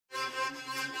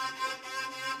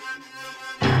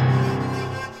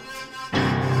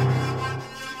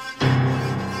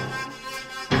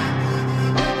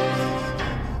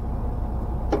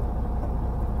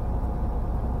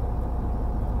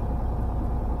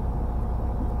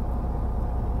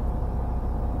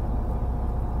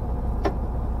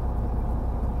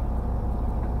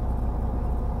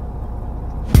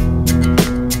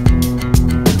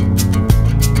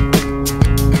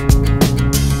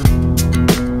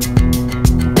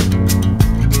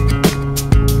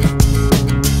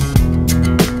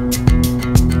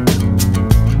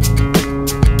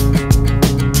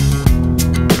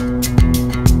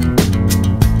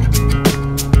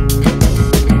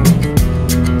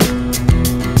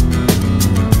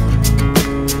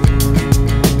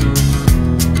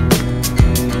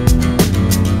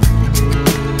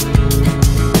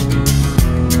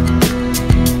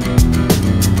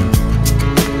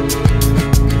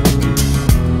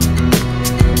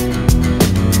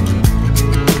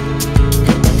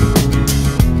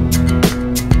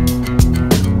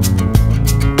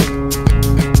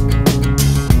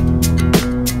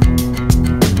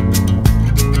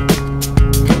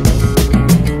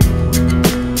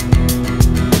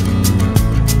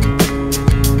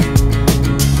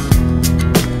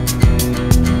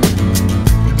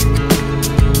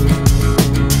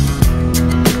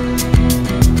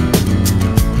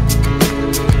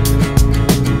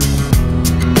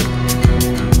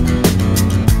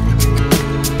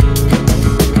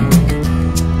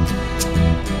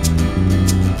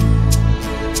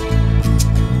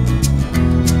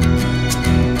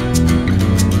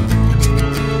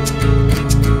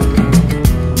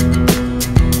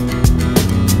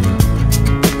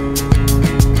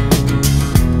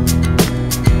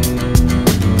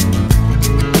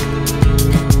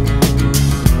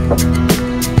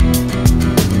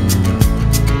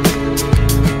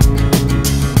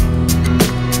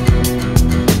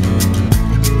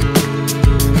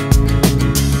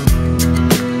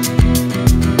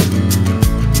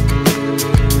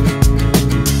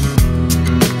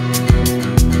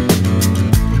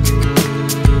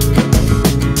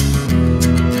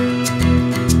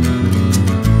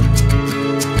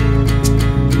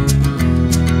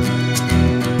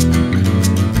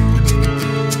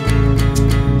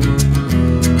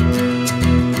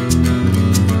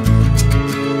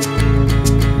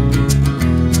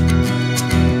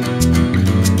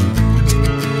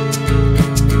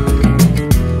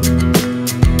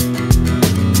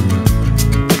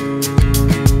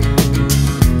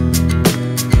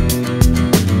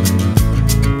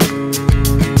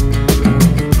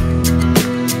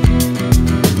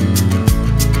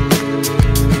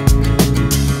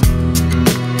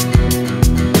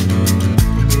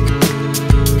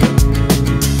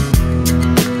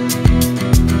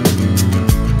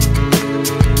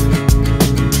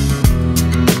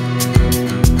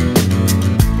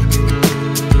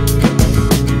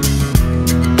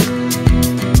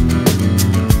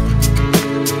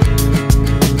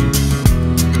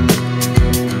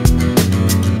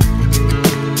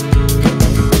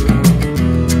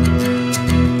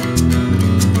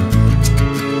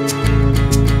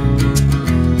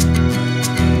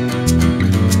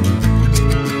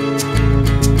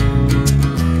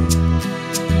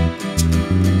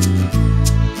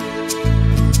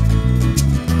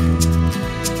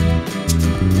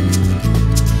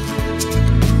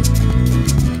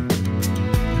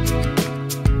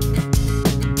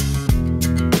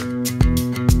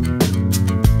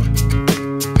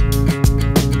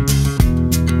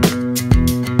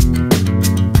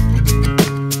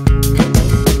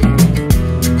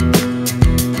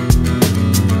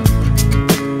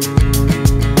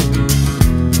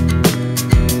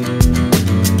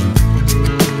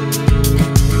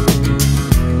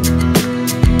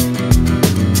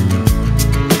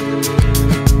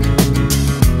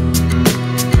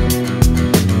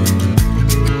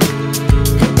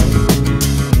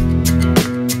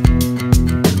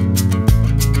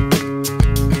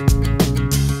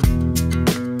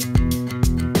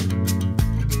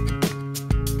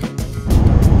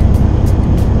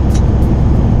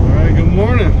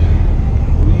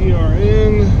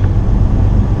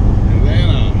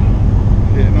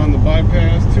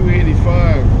bypass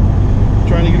 285,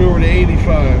 trying to get over to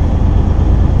 85,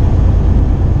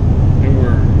 and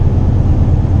we're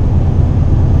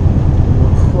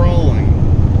crawling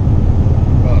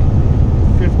about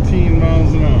 15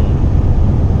 miles an hour.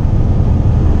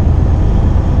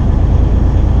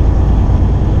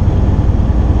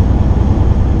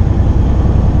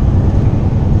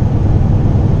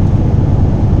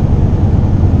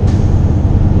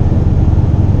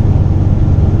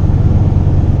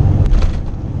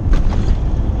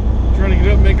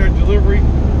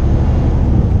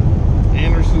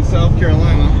 South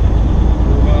Carolina.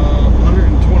 We're about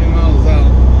 120 miles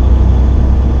out.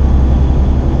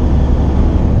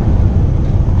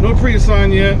 No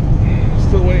pre-sign yet.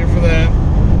 Still waiting for that.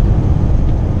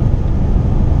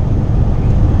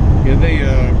 Yeah,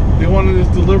 they wanted this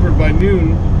delivered by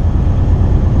noon.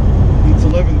 It's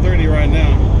 11:30 right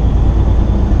now.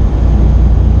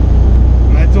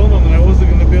 And I told them that I wasn't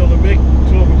going to be able to make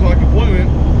 12 o'clock appointment.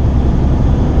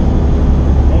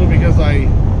 Only because I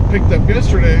picked up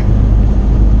yesterday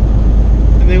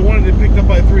and they wanted it picked up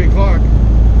by 3 o'clock,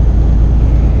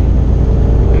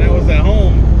 and I was at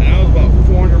home and I was about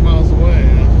 400 miles away,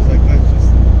 and I was just like,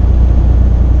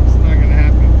 it's not gonna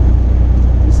happen.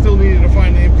 We still needed to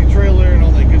find an empty trailer and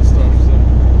all that good stuff,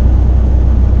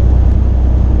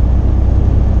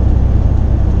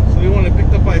 so they wanted it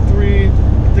picked up by 3. I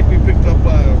think we picked up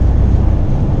by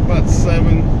about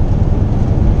 7.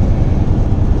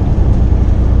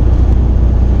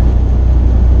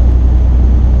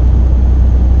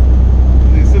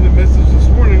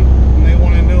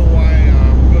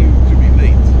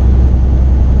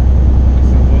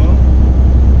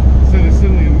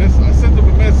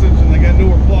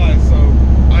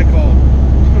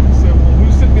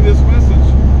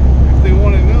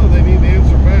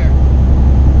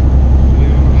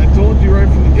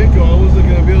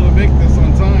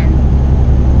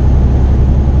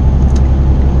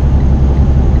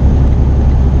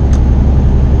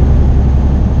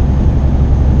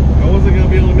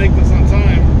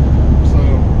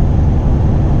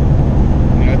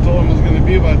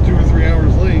 About 2 or 3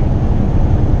 hours late.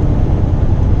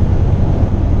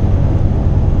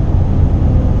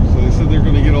 So they said they're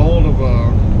going to get a hold of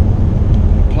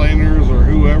planners or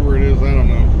whoever it is. I don't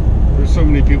know. There's so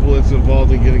many people that's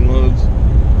involved in getting loads.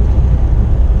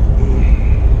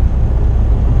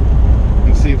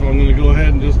 And see if I'm going to go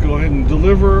ahead and just go ahead and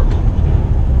deliver,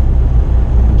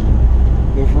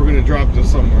 or if we're going to drop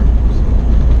this somewhere. So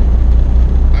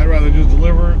I'd rather just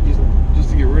deliver just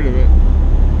to get rid of it.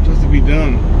 Just to be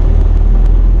done.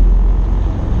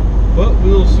 But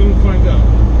we'll soon find out.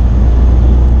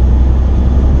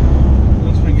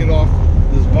 Once we get off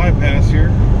this bypass here,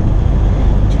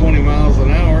 20 miles an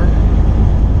hour,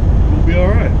 we'll be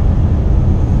alright.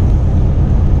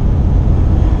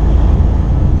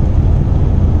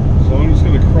 So I'm just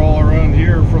going to crawl around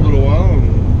here for a little while,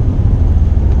 and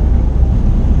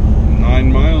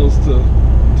 9 miles to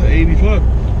 85.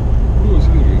 Ooh,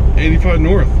 excuse me, 85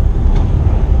 north.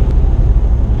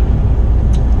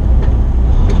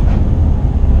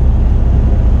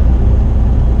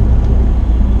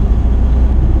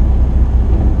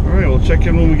 Check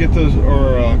in when we get to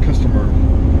our customer.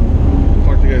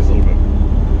 Talk to you guys a little bit.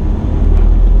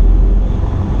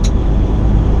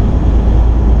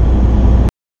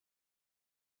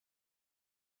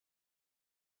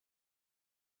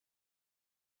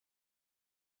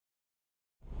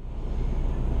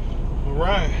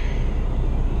 Alright.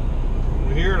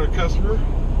 We're here at a customer.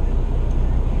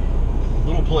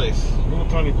 Little place. Little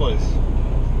tiny place.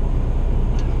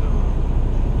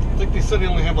 I think they said they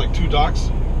only have like 2 docks.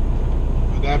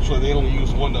 Actually, they only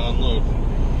use 1 to unload,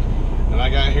 and I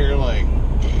got here like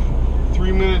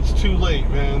 3 minutes too late,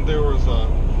 man. There was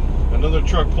another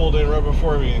truck pulled in right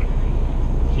before me, and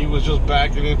he was just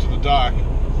backing into the dock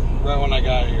right when I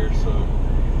got here, so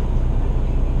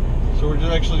we're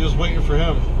just waiting for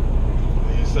him.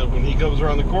 And he said when he comes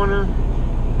around the corner,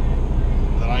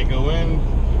 then I go in,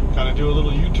 kind of do a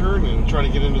little U-turn and try to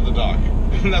get into the dock.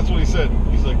 And that's what he said.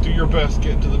 He's like, do your best,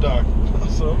 get into the dock.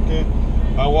 So okay.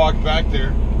 I walked back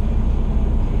there.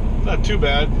 Not too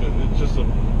bad. It's just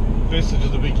basically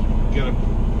just a big, gotta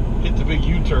hit the big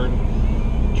U-turn,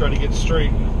 try to get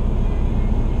straight.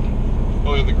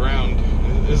 Oh, yeah, the ground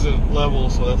isn't level,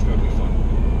 so that's gonna be fun.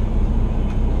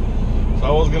 So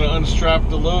I was gonna unstrap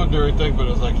the load and everything, but I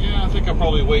was like, yeah, I think I'll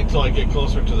probably wait till I get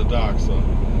closer to the dock. So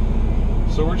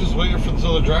we're just waiting for this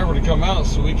other driver to come out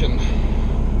so we can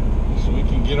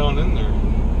get on in there.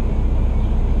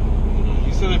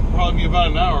 He said it'd probably be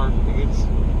about an hour, and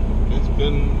it's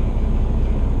been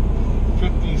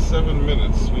 57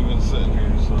 minutes we've been sitting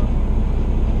here, so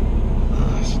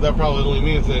that probably only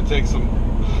means that it takes some,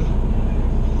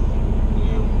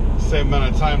 same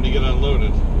amount of time to get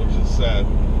unloaded, which is sad.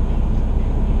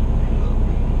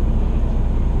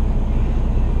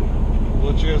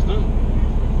 We'll let you guys know.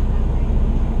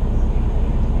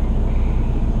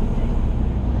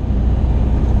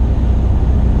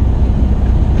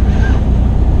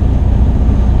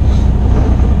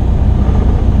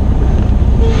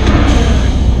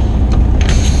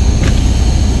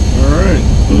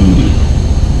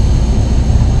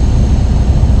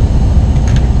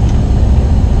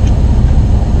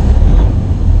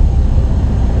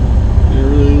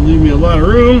 A lot of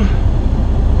room.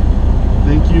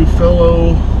 Thank you,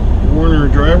 fellow Warner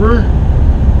driver.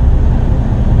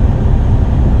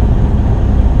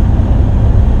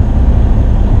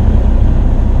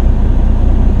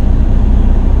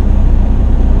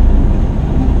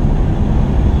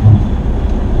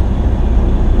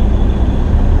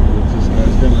 This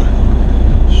guy's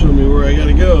gonna show me where I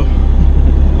gotta go.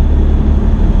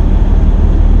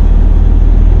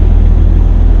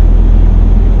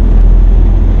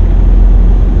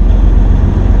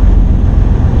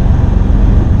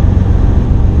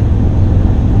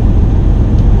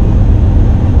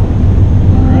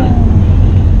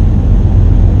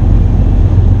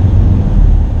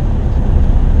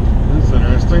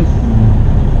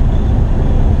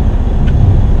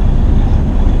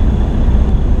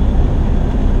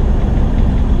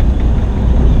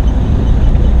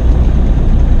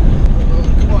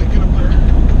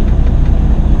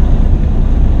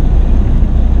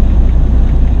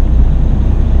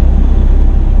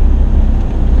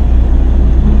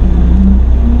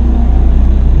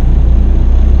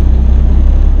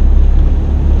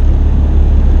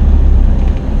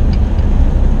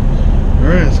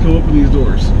 Go open these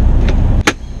doors.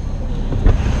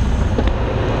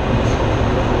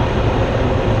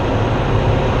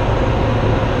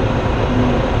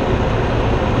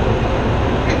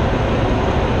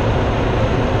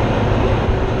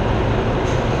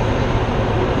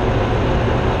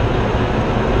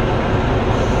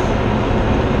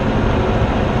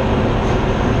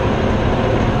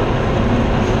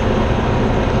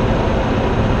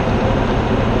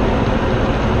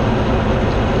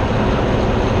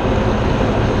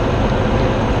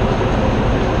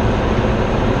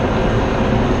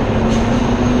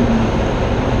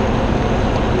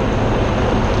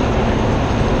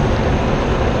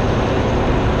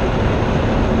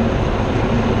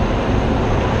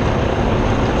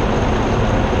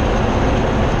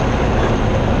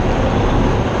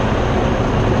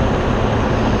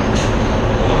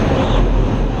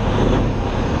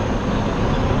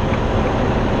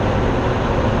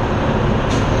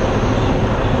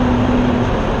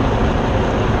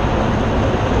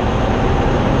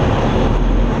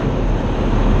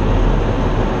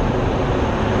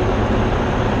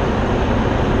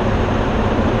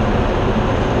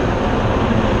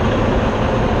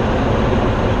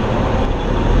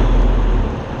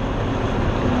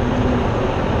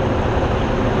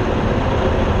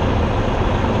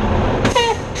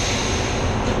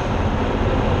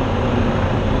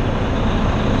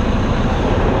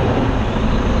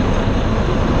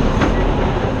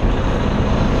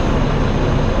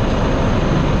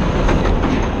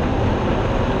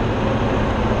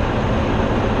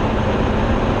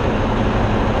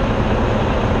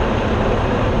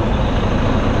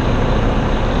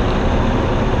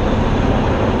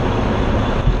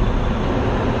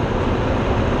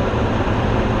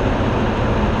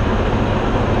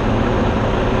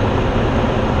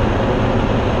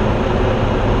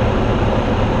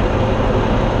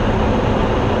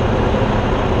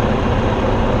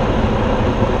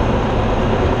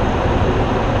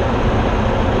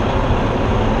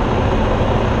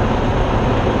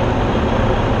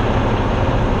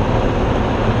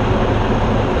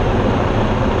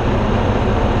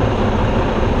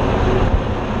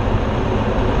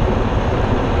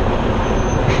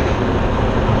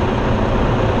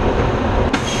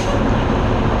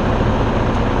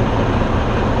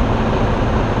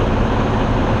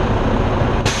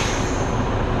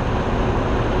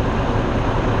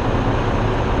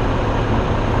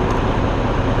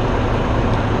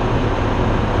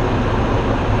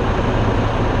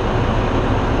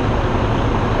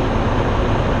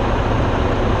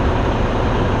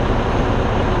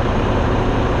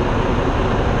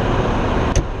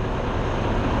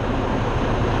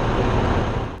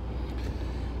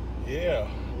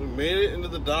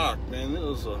 dock, man.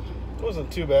 It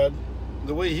wasn't too bad.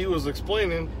 The way he was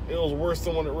explaining, it was worse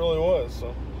than what it really was.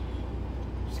 So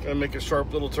just gotta make a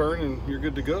sharp little turn and you're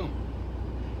good to go.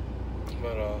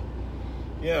 But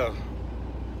yeah,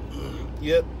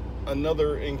 yet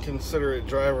another inconsiderate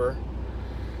driver.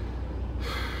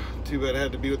 Too bad it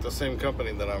had to be with the same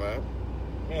company that I'm at.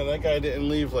 Man, that guy didn't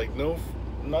leave, like, no,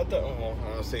 not that, well,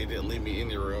 I don't say he didn't leave me in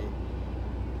the room.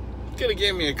 Could have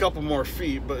gave me a couple more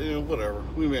feet, but, you know, whatever.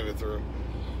 We made it through.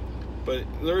 But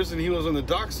the reason he was in the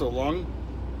dock so long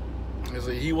is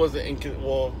that he wasn't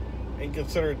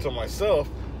inconsiderate to myself,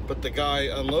 but the guy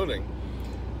unloading.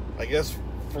 I guess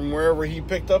from wherever he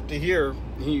picked up to here,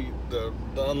 the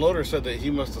unloader said that he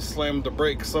must have slammed the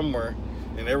brake somewhere,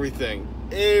 and every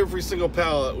single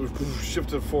pallet was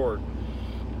shifted forward.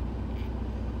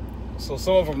 So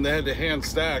some of them they had to hand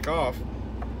stack off.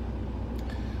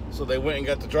 So they went and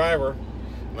got the driver,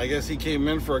 and I guess he came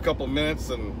in for a couple minutes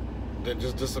and then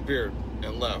just disappeared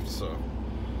and left. So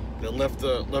they left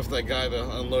that guy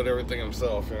to unload everything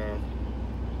himself, you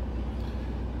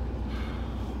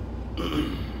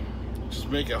know. Just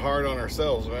make it hard on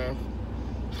ourselves, man.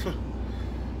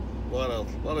 a lot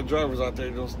of drivers out there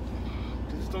just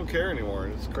don't care anymore.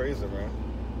 It's crazy, man.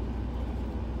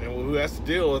 And who has to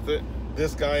deal with it?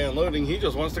 This guy unloading, he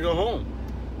just wants to go home.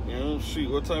 You know, shoot,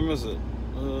 what time is it?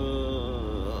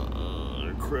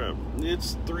 Crap.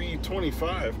 It's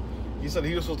 3:25. He said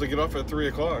he was supposed to get off at 3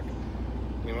 o'clock.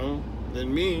 You know,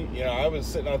 then me, you know, I was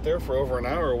sitting out there for over an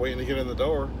hour waiting to get in the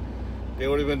door. It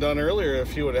would have been done earlier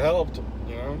if he would have helped,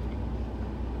 you know.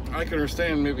 I can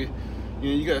understand maybe, you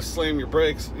know, you gotta slam your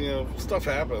brakes, you know, stuff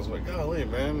happens, but golly,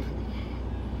 man.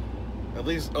 At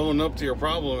least own up to your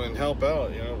problem and help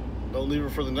out, you know. Don't leave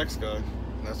it for the next guy.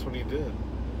 And that's what he did.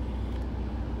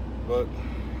 But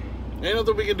ain't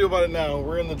nothing we can do about it now.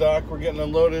 We're in the dock, we're getting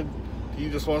unloaded. He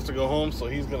just wants to go home, so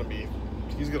he's gonna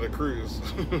cruise.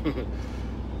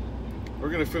 We're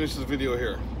gonna finish this video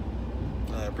here.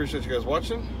 I appreciate you guys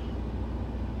watching,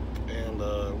 and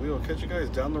we will catch you guys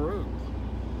down the road.